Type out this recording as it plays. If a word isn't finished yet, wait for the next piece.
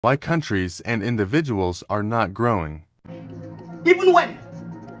Why countries and individuals are not growing. Even when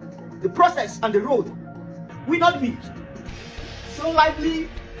the process and the road will not be so lively,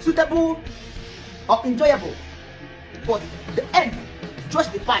 suitable, or enjoyable, but the end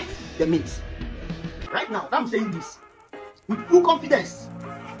justifies the means. Right now, I'm saying this with full confidence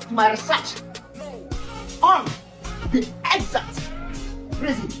to my research on the exact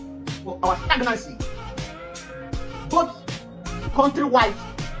reason for our stagnancy, both country-wise,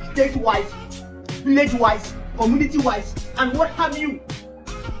 state-wise, village-wise, community-wise, and what have you.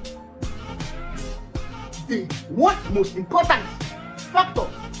 The one most important factor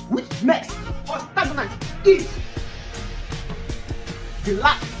which makes us stagnant is the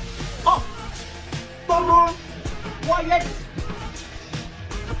lack of thorough, quiet,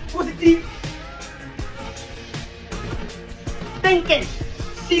 positive thinking,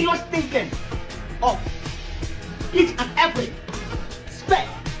 serious thinking of each and every sphere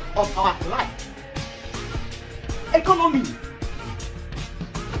of our life. Economy,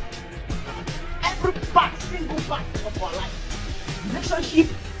 every part, single part of our life. Relationship,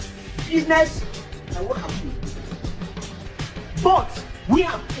 business, and what have you. But we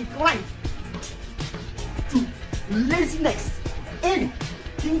have inclined to laziness in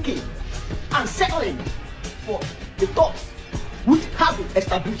thinking and settling for the thoughts which have been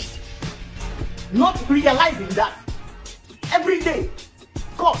established, not realizing that every day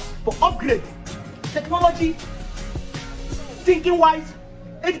calls for upgrade, technology, thinking wise,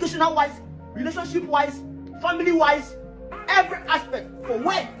 educational wise, relationship wise, family wise, every aspect for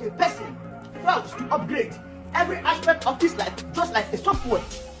when a person fails to upgrade every aspect of his life, just like a software,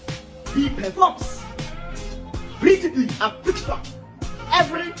 he performs rigidly and fixture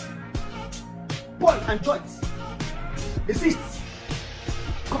every point and joint exists.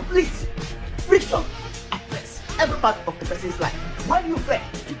 Complete friction affects every part of the person's life. When you fail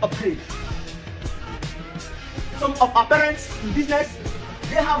to upgrade, some of our parents in business,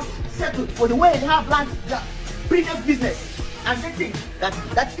 they have settled for the way they have learned their previous business, and they think that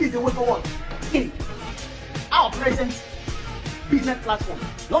that is the way forward in our present business platform.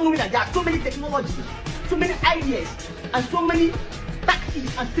 Not knowing that there are so many technologies, so many ideas, and so many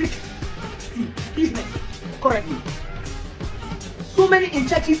tactics and tricks to business currently. So many in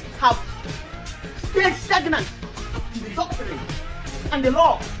churches have stayed stagnant to the doctrine and the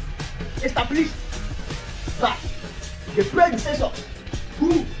laws established by the predecessors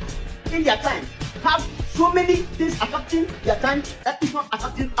who in their time have so many things affecting their time that is not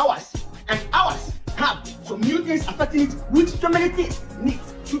affecting ours, and ours have some new things affecting it, which so many things need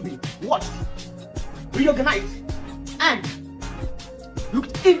to be watched, reorganized, and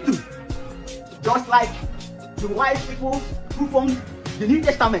looked into. Just like the wise people who formed the New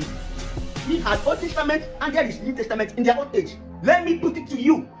Testament. We had Old Testament and there is New Testament in their own age. Let me put it to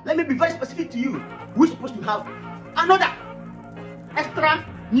you. Let me be very specific to you. We're supposed to have another extra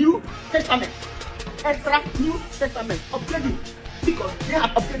New Testament. Extra New Testament upgrading, because they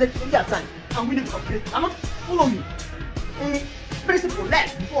have upgraded in their time and we need to upgrade. I'm not following a principle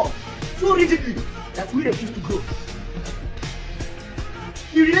led before so rigidly that we refuse to grow.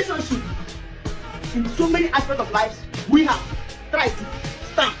 In relationship, in so many aspects of life, we have tried to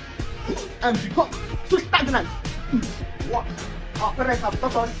stand and become so stagnant to what our parents have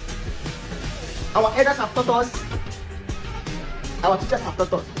taught us, our elders have taught us, our teachers have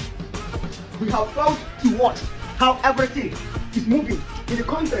taught us. We have failed to watch how everything is moving in the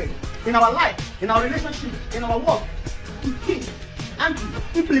country, in our life, in our relationship, in our work, to think and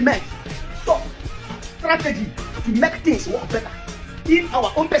to implement some strategy to make things work better in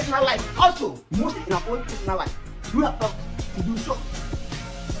our own personal life, also mostly in our own personal life. We have failed to do so.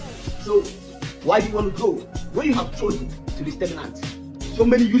 So why do you want to grow when you have chosen to be stagnant? So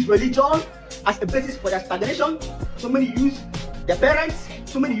many use religion as a basis for their stagnation. So many use their parents.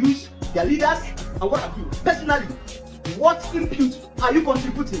 So many use their leaders. And what have you? Personally, what input are you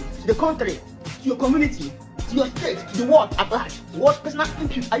contributing to the country, to your community, to your state, to the world at large? What personal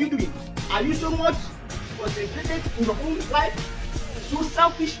input are you doing? Are you so much concentrated in your own life, so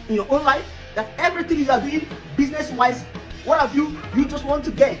selfish in your own life, that everything you are doing business-wise, what have you, you just want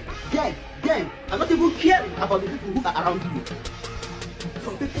to gain, and not even caring about the people who are around you.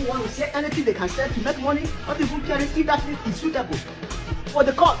 Some people want to say anything they can say to make money, not even caring if that thing is suitable for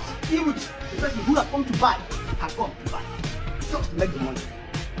the cause in which the person who has come to buy has come to buy, just to make the money.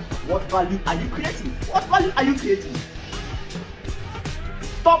 What value are you creating? What value are you creating?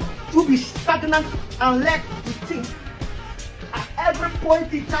 Stop to be stagnant and let to think at every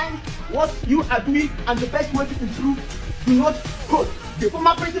point in time what you are doing and the best way to improve. Do not put the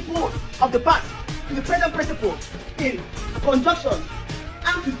former principles of the past to the present principle in conjunction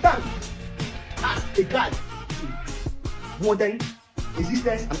am to stand as a guide to modern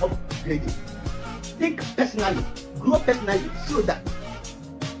existence and upgrading. Think personally, grow personally, so that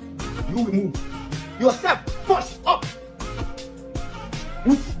you will move yourself first up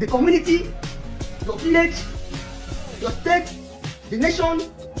with the community, your village, your state, the nation,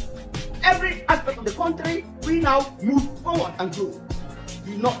 every aspect of the country. We now move forward and grow.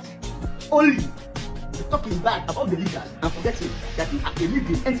 Do not only be talking bad about the leaders and forgetting that you are a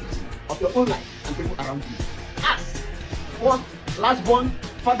living entity of your own life and people around you. As one last born,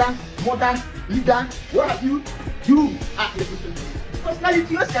 father, mother, leader, what have you? You are a person. Personally,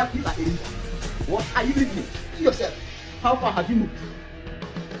 to yourself, you are a leader. What are you living? To yourself, how far have you moved?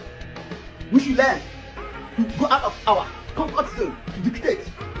 We should learn to go out of our comfort zone, to dictate,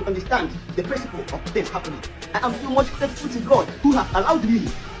 to understand the principle of things happening. I am so much grateful to God who has allowed me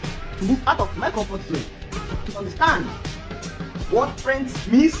to move out of my comfort zone, to understand what friends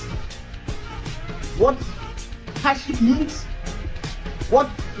means, what hardship means, what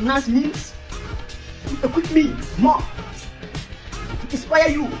finance means, to equip me more, to inspire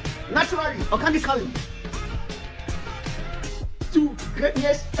you naturally, organically, to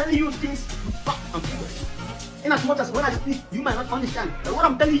greatness, telling you things with facts and figures. In as much as when I speak, you might not understand. But what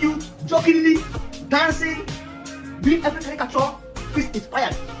I'm telling you, jokingly, dancing, doing every caricature, is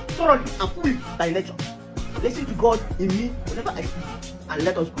inspired thoroughly and fully by nature. Listen to God in me whenever I speak, and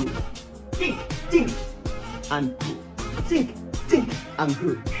let us grow. Think, and grow. Think, and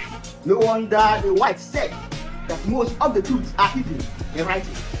grow. No wonder the white said that most of the truths are hidden in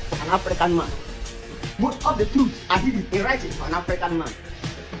writing for an African man. Most of the truths are hidden in writing for an African man.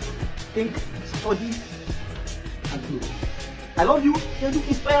 Think, study, and grow. I love you, and you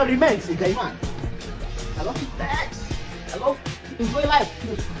inspire remains a guy man. I love you, thanks. I love to enjoy life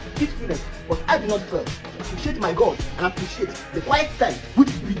to peacefulness, but I do not fail. Appreciate my God and appreciate the quiet time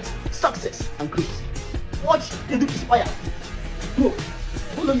which breeds success and growth. Watch they do inspire. Grow.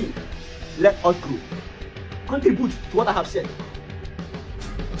 Follow me. Let us grow. Contribute to what I have said.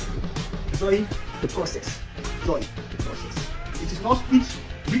 Join the process. Join the process. It is not speech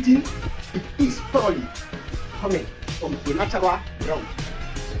written, it is thoroughly coming from a natural ground,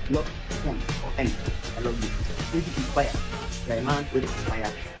 not one or any. I love you. Make it inspire. You are a man with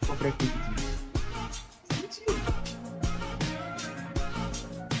inspire corporate entity.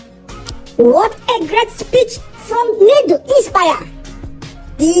 What a great speech from Nedu Inspire.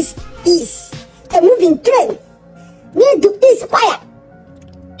 This is a moving train. Nedu Inspire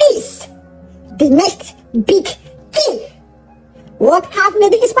is the next big thing. What have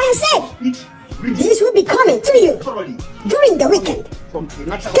Nedu Inspire said? This will be coming to you during the weekend.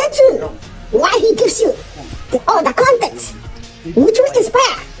 Stay tuned while he gives you all the contents which will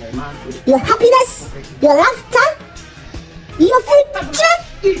inspire your happiness, your laughter, your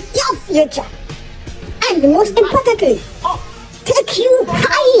future, and most importantly, take you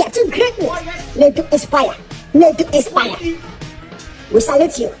higher to greatness. Need to inspire. Need to inspire. We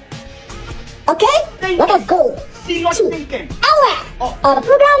salute you. Okay? Let us go to our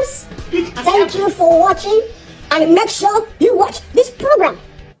programs. Thank you for watching, and make sure you watch this program